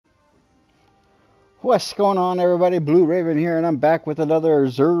What's going on, everybody? Blue Raven here, and I'm back with another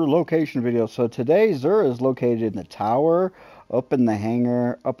Xur location video. So today, Xur is located in the tower, up in the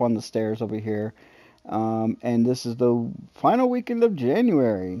hangar, up on the stairs over here. And this is the final weekend of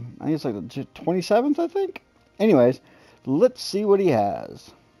January. I think it's like the 27th, I think. Anyways, let's see what he has.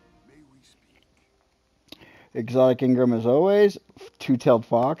 Exotic Ingram as always. Two-tailed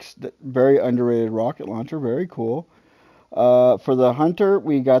fox, very underrated rocket launcher, very cool. For the hunter,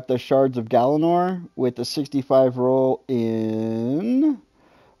 we got the Shards of Galanor with the 65 roll in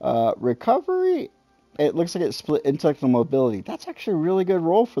recovery. It looks like it split intellect and mobility. That's actually a really good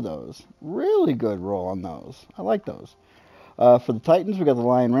roll for those. Really good roll on those. I like those. For the Titans, we got the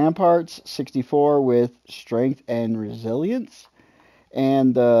Lion Ramparts, 64 with strength and resilience.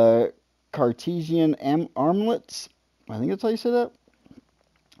 And the Cartesian Armlets. I think that's how you say that.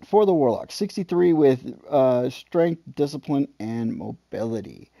 For the Warlock, 63 with strength, discipline, and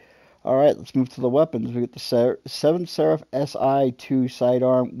mobility. All right, let's move to the weapons. We get the 7th Seraph SI2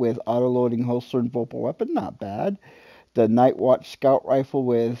 sidearm with auto-loading holster and Volpal weapon, not bad. The Night Watch Scout Rifle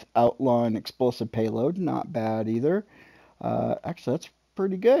with outlaw and explosive payload, not bad either. Actually, that's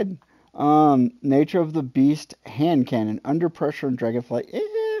pretty good. Nature of the Beast hand cannon, under pressure and dragonflight.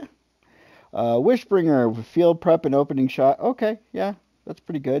 Wishbringer with field prep and opening shot. Okay, yeah, that's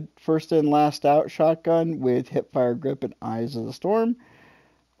pretty good. First in, last out shotgun with hipfire grip and eyes of the storm.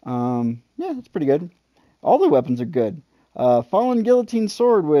 Yeah, that's pretty good. All the weapons are good. Fallen guillotine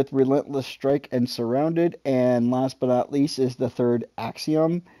sword with relentless strike and surrounded. And last but not least is the third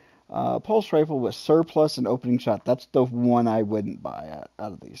axiom. Pulse rifle with surplus and opening shot. That's the one I wouldn't buy out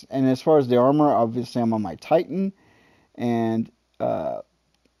of these. And as far as the armor, obviously I'm on my Titan. And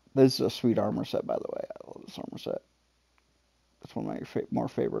this is a sweet armor set, by the way. I love this armor set. It's one of my more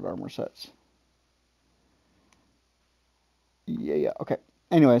favorite armor sets. Yeah, okay.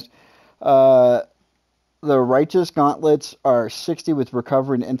 Anyways, the Righteous Gauntlets are 60 with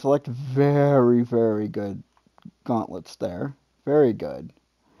recovery and intellect. Very, very good gauntlets there. Very good.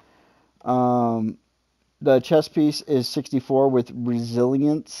 The chest piece is 64 with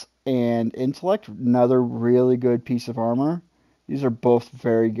resilience and intellect. Another really good piece of armor. These are both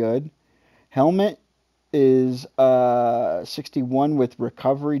very good. Helmet is 61 with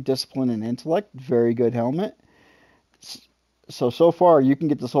recovery, discipline, and intellect. Very good helmet. So far, you can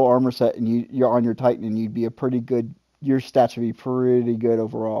get this whole armor set, and you're on your Titan, and you'd be a pretty good. Your stats would be pretty good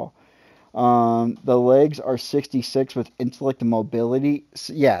overall. The legs are 66 with intellect and mobility.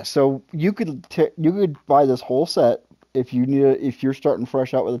 Yeah, so you could buy this whole set if you're starting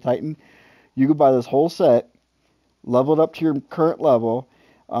fresh out with a Titan. You could buy this whole set, level it up to your current level,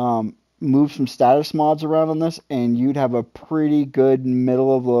 move some status mods around on this, and you'd have a pretty good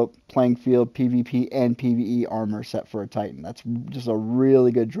middle of the playing field PvP and PvE armor set for a Titan. That's just a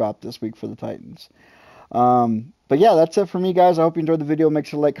really good drop this week for the Titans. But yeah, that's it for me, guys. I hope you enjoyed the video. Make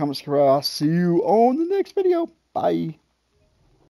sure to like, comment, subscribe. I'll see you on the next video. Bye.